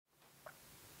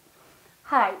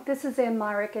Hi, this is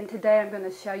Myrick, and today I'm going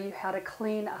to show you how to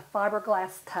clean a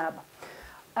fiberglass tub.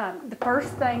 The first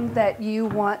thing that you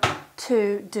want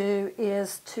to do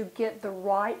is to get the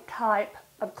right type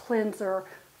of cleanser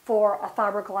for a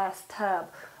fiberglass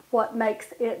tub. What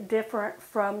makes it different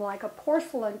from like a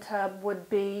porcelain tub would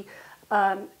be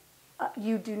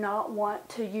you do not want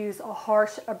to use a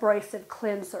harsh abrasive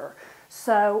cleanser.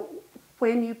 So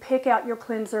when you pick out your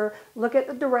cleanser, look at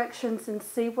the directions and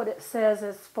see what it says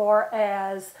as far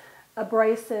as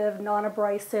abrasive,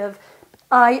 non-abrasive.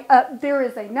 There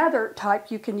is another type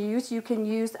you can use. You can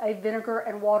use a vinegar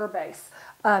and water base.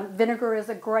 Vinegar is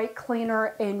a great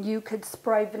cleaner, and you could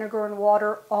spray vinegar and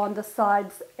water on the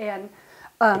sides and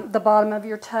the bottom of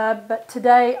your tub. But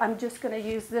today I'm just going to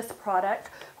use this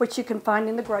product, which you can find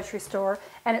in the grocery store.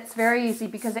 And it's very easy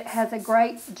because it has a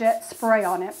great jet spray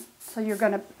on it. So you're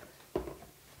going to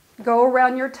go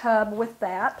around your tub with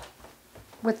that,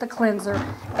 with the cleanser,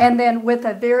 and then with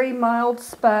a very mild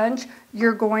sponge,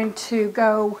 you're going to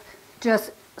go just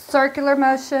circular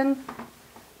motion,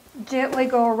 gently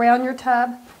go around your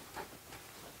tub.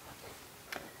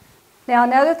 Now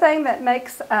another thing that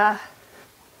makes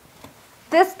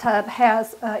this tub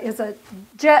is a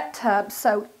jet tub,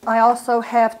 so I also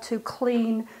have to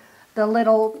clean the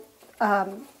little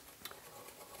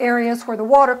areas where the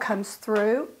water comes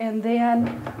through, and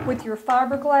then with your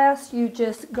fiberglass you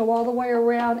just go all the way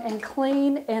around and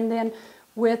clean. And then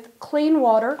with clean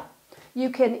water you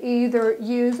can either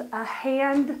use a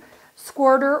hand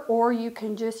squirter or you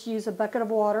can just use a bucket of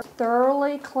water.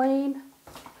 Thoroughly clean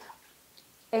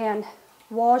and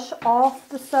wash off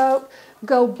the soap.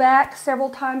 Go back several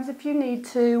times if you need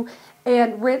to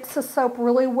and rinse the soap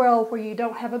really well where you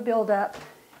don't have a buildup.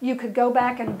 You could go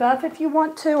back and buff if you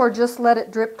want to, or just let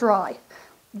it drip dry.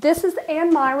 This is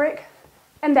Myrick,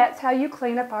 and that's how you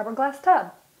clean a fiberglass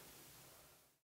tub.